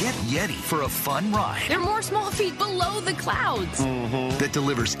cover-up. Get Yeti for a fun ride. There are more small feet below the clouds. That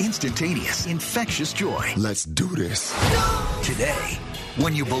delivers instantaneous, infectious joy. Let's do this. Today,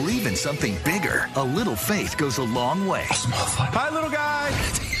 when you believe in something bigger, a little faith goes a long way. Smallfoot. Hi, little guy.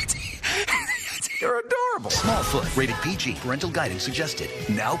 You're adorable. Smallfoot, rated PG. Parental guidance suggested.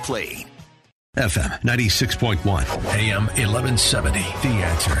 Now playing. FM 96.1, AM 1170. The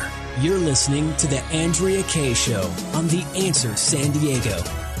Answer. You're listening to The Andrea Kaye Show on The Answer San Diego.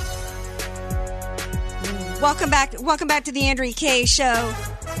 Welcome back to The Andrea Kaye Show.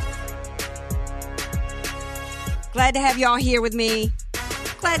 Glad to have y'all here with me.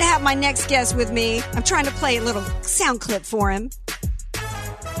 Glad to have my next guest with me. I'm trying to play a little sound clip for him.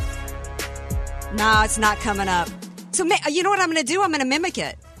 No, it's not coming up. So you know what I'm going to do? I'm going to mimic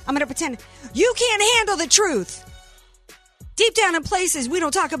it. I'm going to pretend you can't handle the truth. Deep down in places we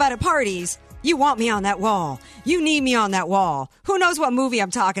don't talk about at parties, you want me on that wall. You need me on that wall. Who knows what movie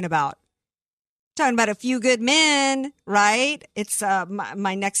I'm talking about? Talking about A Few Good Men, right? It's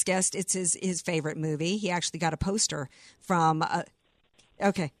my next guest. It's his favorite movie. He actually got a poster from.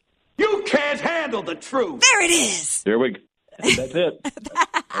 Okay. You can't handle the truth. There it is. There we go. That's it. That's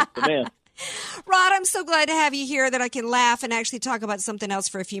the man. Rod, I'm so glad to have you here that I can laugh and actually talk about something else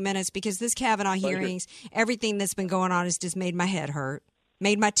for a few minutes because this Kavanaugh hearings, everything that's been going on has just made my head hurt,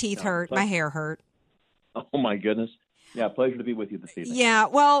 made my teeth hurt, my hair hurt. Oh, my goodness. Yeah, pleasure to be with you this evening. Yeah,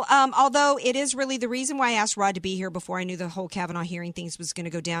 well, although it is really the reason why I asked Rod to be here before I knew the whole Kavanaugh hearing things was going to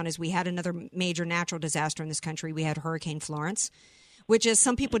go down is we had another major natural disaster in this country. We had Hurricane Florence, which, as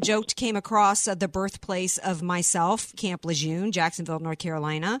some people joked, came across the birthplace of myself, Camp Lejeune, Jacksonville, North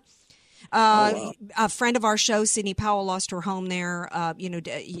Carolina. A friend of our show, Sydney Powell, lost her home there. You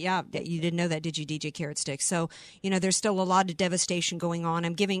didn't know that, did you, DJ Carrot Stick? So, there's still a lot of devastation going on.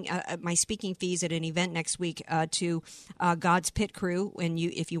 I'm giving my speaking fees at an event next week to God's Pit Crew. And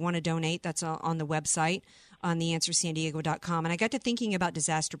if you want to donate, that's on the website on theanswersandiego.com. And I got to thinking about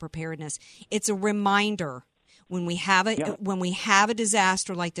disaster preparedness. It's a reminder. When we have a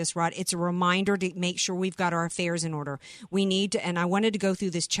disaster like this, Rod, it's a reminder to make sure we've got our affairs in order. We need to, and I wanted to go through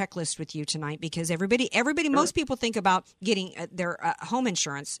this checklist with you tonight because everybody, most people think about getting their home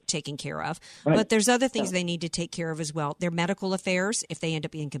insurance taken care of, right. But there's other things they need to take care of as well. Their medical affairs, if they end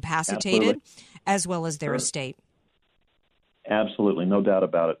up being incapacitated, as well as their estate. Absolutely, no doubt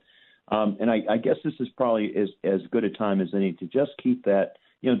about it. And I guess this is probably as good a time as any to just keep that,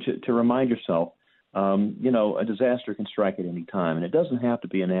 to remind yourself. A disaster can strike at any time, and it doesn't have to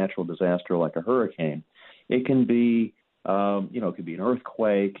be a natural disaster like a hurricane. It can be, it could be an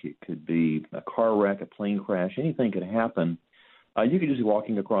earthquake, it could be a car wreck, a plane crash, anything could happen. You could just be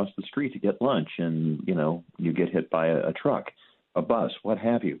walking across the street to get lunch, and, you get hit by a truck, a bus, what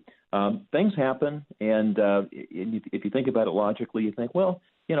have you. Things happen, and if you think about it logically, you think, well,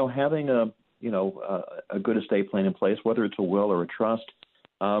 having a good estate plan in place, whether it's a will or a trust,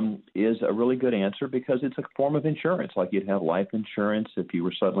 is a really good answer because it's a form of insurance. Like you'd have life insurance if you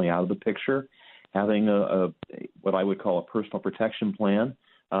were suddenly out of the picture. Having what I would call a personal protection plan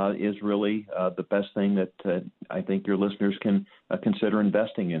is really the best thing that I think your listeners can consider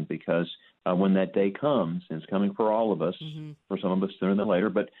investing in because when that day comes, and it's coming for all of us, for some of us sooner than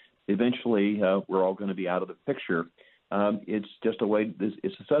later, but eventually we're all going to be out of the picture. It's just a way.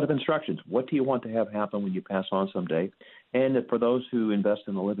 It's a set of instructions. What do you want to have happen when you pass on someday? And for those who invest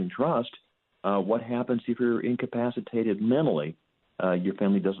in the living trust, what happens if you're incapacitated mentally? Your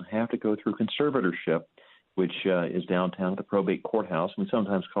family doesn't have to go through conservatorship, which is downtown at the probate courthouse. We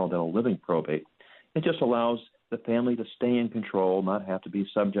sometimes call that a living probate. It just allows the family to stay in control, not have to be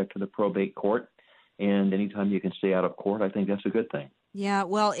subject to the probate court. And anytime you can stay out of court, I think that's a good thing. Yeah,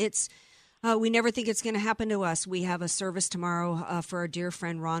 well, it's we never think it's going to happen to us. We have a service tomorrow for our dear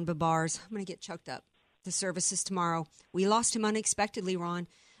friend Ron Babars. I'm going to get choked up. The service is tomorrow. We lost him unexpectedly, Ron.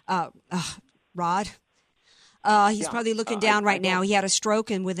 Rod. He's probably looking down right now. He had a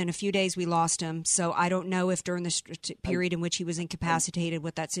stroke, and within a few days we lost him. So I don't know if during the period in which he was incapacitated,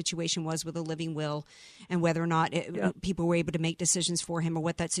 what that situation was with a living will, and whether or not people were able to make decisions for him, or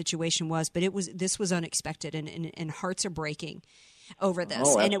what that situation was. But this was unexpected, and hearts are breaking over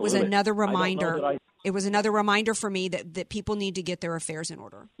this. And it was another reminder. It was another reminder for me that people need to get their affairs in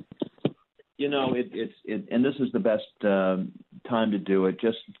order. You know, and this is the best time to do it.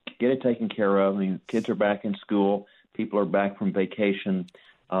 Just get it taken care of. I mean, kids are back in school. People are back from vacation.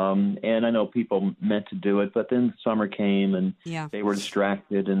 And I know people meant to do it, but then summer came and they were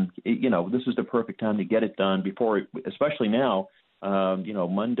distracted. And, this is the perfect time to get it done before, especially now.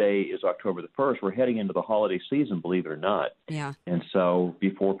 Monday is October the 1st. We're heading into the holiday season, believe it or not. Yeah. And so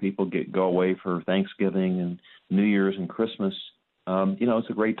before people go away for Thanksgiving and New Year's and Christmas, it's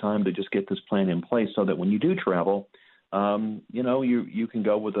a great time to just get this plan in place so that when you do travel, you can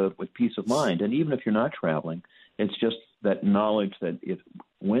go with peace of mind. And even if you're not traveling, it's just that knowledge that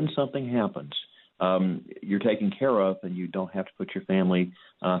when something happens, you're taken care of and you don't have to put your family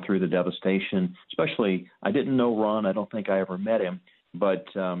through the devastation. Especially, I didn't know Ron. I don't think I ever met him, but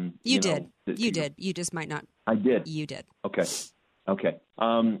you did. You did. You just might not. I did. You did. Okay.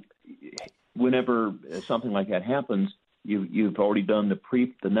 Whenever something like that happens, you've already done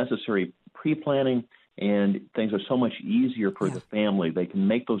the necessary pre-planning, and things are so much easier for the family. They can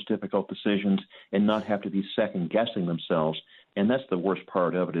make those difficult decisions and not have to be second-guessing themselves. And that's the worst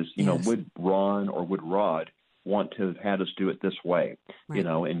part of it is, would Ron or would Rod want to have had us do it this way? Right.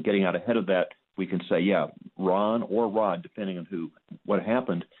 And getting out ahead of that, we can say, Ron or Rod, depending on what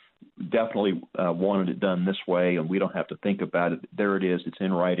happened, definitely wanted it done this way, and we don't have to think about it. There it is. It's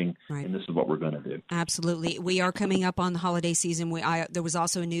in writing, and this is what we're going to do. Absolutely. We are coming up on the holiday season. There was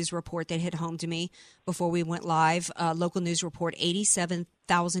also a news report that hit home to me before we went live. Local news report,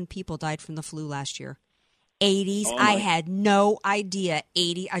 87,000 people died from the flu last year. 80s. I had no idea.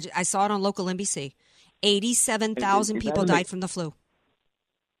 I saw it on local NBC. 87,000 people died from the flu.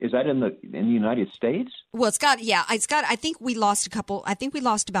 Is that in the United States? Well, I think we lost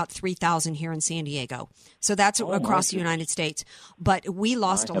about 3,000 here in San Diego. So that's across the United States. But we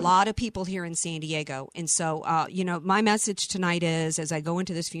lost a lot of people here in San Diego. And so, my message tonight is, as I go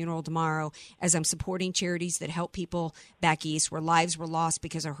into this funeral tomorrow, as I'm supporting charities that help people back east where lives were lost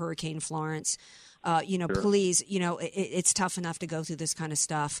because of Hurricane Florence, sure. Please, it's tough enough to go through this kind of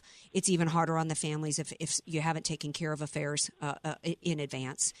stuff. It's even harder on the families if you haven't taken care of affairs in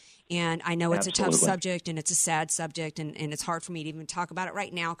advance. And I know it's a tough subject and it's a sad subject, and it's hard for me to even talk about it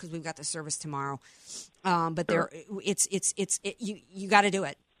right now because we've got the service tomorrow. But sure. You got to do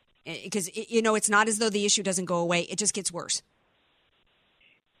it because it's not as though the issue doesn't go away; it just gets worse.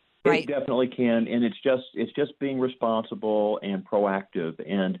 Right. It definitely can, and it's just being responsible and proactive,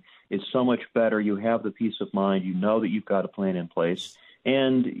 and it's so much better. You have the peace of mind. You know that you've got a plan in place,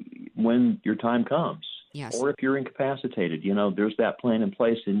 and when your time comes, or if you're incapacitated, there's that plan in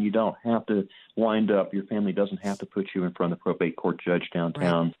place, and you don't have to wind up. Your family doesn't have to put you in front of the probate court judge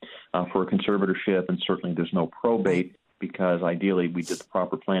downtown for a conservatorship, and certainly there's no probate because ideally we did the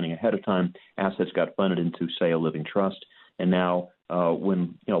proper planning ahead of time. Assets got funded into, say, a living trust, and now.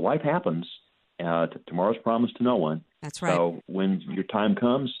 When life happens, tomorrow's promised to no one. That's right. So when your time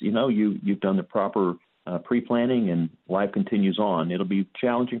comes, you've done the proper pre-planning, and life continues on. It'll be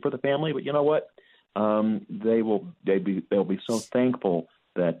challenging for the family, but you know what? They'll be so thankful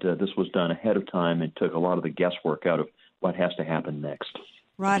that this was done ahead of time and took a lot of the guesswork out of what has to happen next.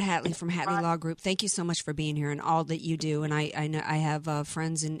 Rod Hatley from Hatley Law Group, thank you so much for being here and all that you do. And I know I have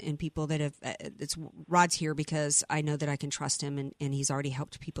friends and people that have Rod's here because I know that I can trust him, and he's already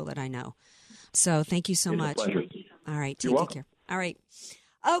helped people that I know. So thank you so much. It's a pleasure. All right. Take care. All right.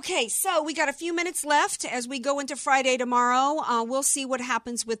 Okay, so we got a few minutes left as we go into Friday tomorrow. We'll see what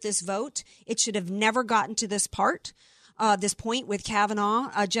happens with this vote. It should have never gotten to this this point with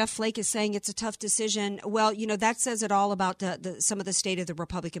Kavanaugh. Jeff Flake is saying it's a tough decision. Well, that says it all about some of the state of the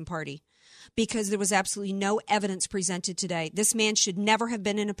Republican Party, because there was absolutely no evidence presented today. This man should never have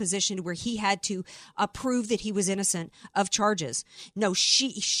been in a position where he had to prove that he was innocent of charges. No,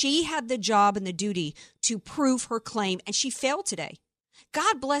 she had the job and the duty to prove her claim, and she failed today.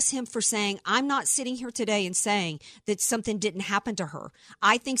 God bless him for saying, I'm not sitting here today and saying that something didn't happen to her.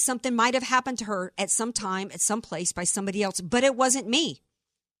 I think something might have happened to her at some time, at some place by somebody else, but it wasn't me.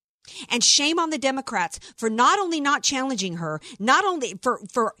 And shame on the Democrats for not only not challenging her, not only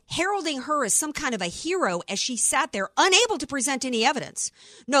for heralding her as some kind of a hero as she sat there unable to present any evidence.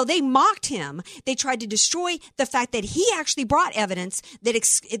 No, they mocked him. They tried to destroy the fact that he actually brought evidence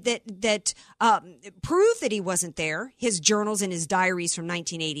that proved that he wasn't there, his journals and his diaries from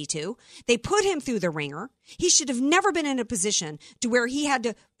 1982. They put him through the ringer. He should have never been in a position to where he had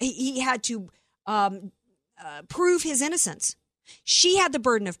to prove his innocence. She had the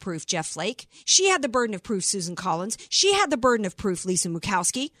burden of proof, Jeff Flake. She had the burden of proof, Susan Collins. She had the burden of proof, Lisa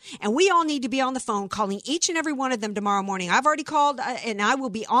Murkowski. And we all need to be on the phone calling each and every one of them tomorrow morning. I've already called, and I will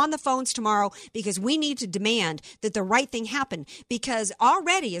be on the phones tomorrow because we need to demand that the right thing happen. Because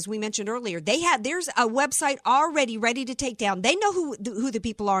already, as we mentioned earlier, there's a website already ready to take down. They know who the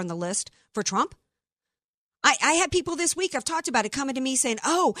people are on the list for Trump. I had people this week, I've talked about it, coming to me saying,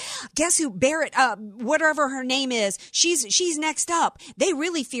 oh, guess who, Barrett, whatever her name is, she's next up. They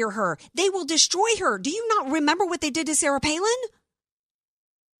really fear her. They will destroy her. Do you not remember what they did to Sarah Palin?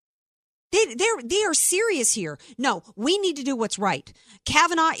 They are serious here. No, we need to do what's right.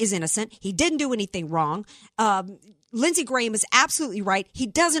 Kavanaugh is innocent. He didn't do anything wrong. Lindsey Graham is absolutely right. He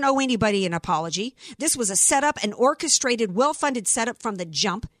doesn't owe anybody an apology. This was a setup, an orchestrated, well-funded setup from the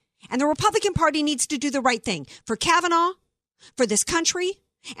jump. And the Republican Party needs to do the right thing for Kavanaugh, for this country,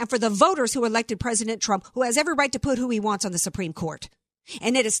 and for the voters who elected President Trump, who has every right to put who he wants on the Supreme Court.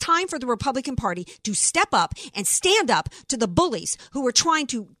 And it is time for the Republican Party to step up and stand up to the bullies who are trying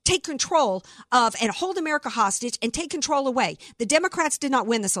to take control of and hold America hostage and take control away. The Democrats did not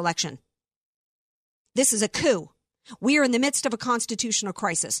win this election. This is a coup. We are in the midst of a constitutional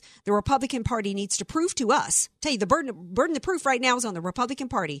crisis. The Republican Party needs to prove to us, tell you the burden of proof right now is on the Republican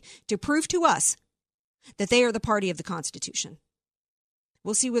Party to prove to us that they are the party of the Constitution.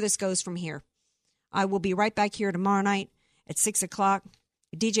 We'll see where this goes from here. I will be right back here tomorrow night at 6 o'clock.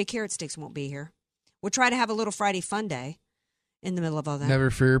 DJ Carrot Sticks won't be here. We'll try to have a little Friday fun day in the middle of all that. Never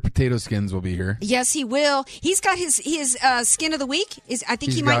fear, Potato Skins will be here. Yes, he will. He's got his skin of the week. He's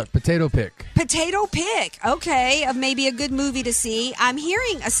got Potato Pick. Potato Pick. Okay, of maybe a good movie to see. I'm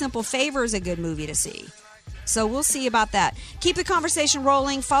hearing A Simple Favor is a good movie to see. So we'll see about that. Keep the conversation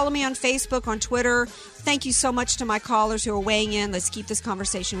rolling. Follow me on Facebook, on Twitter. Thank you so much to my callers who are weighing in. Let's keep this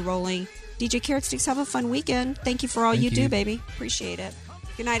conversation rolling. DJ Carrot Sticks, have a fun weekend. Thank you for all you do, baby. Appreciate it.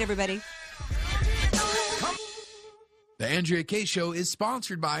 Good night, everybody. The Andrea Kaye Show is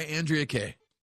sponsored by Andrea Kaye.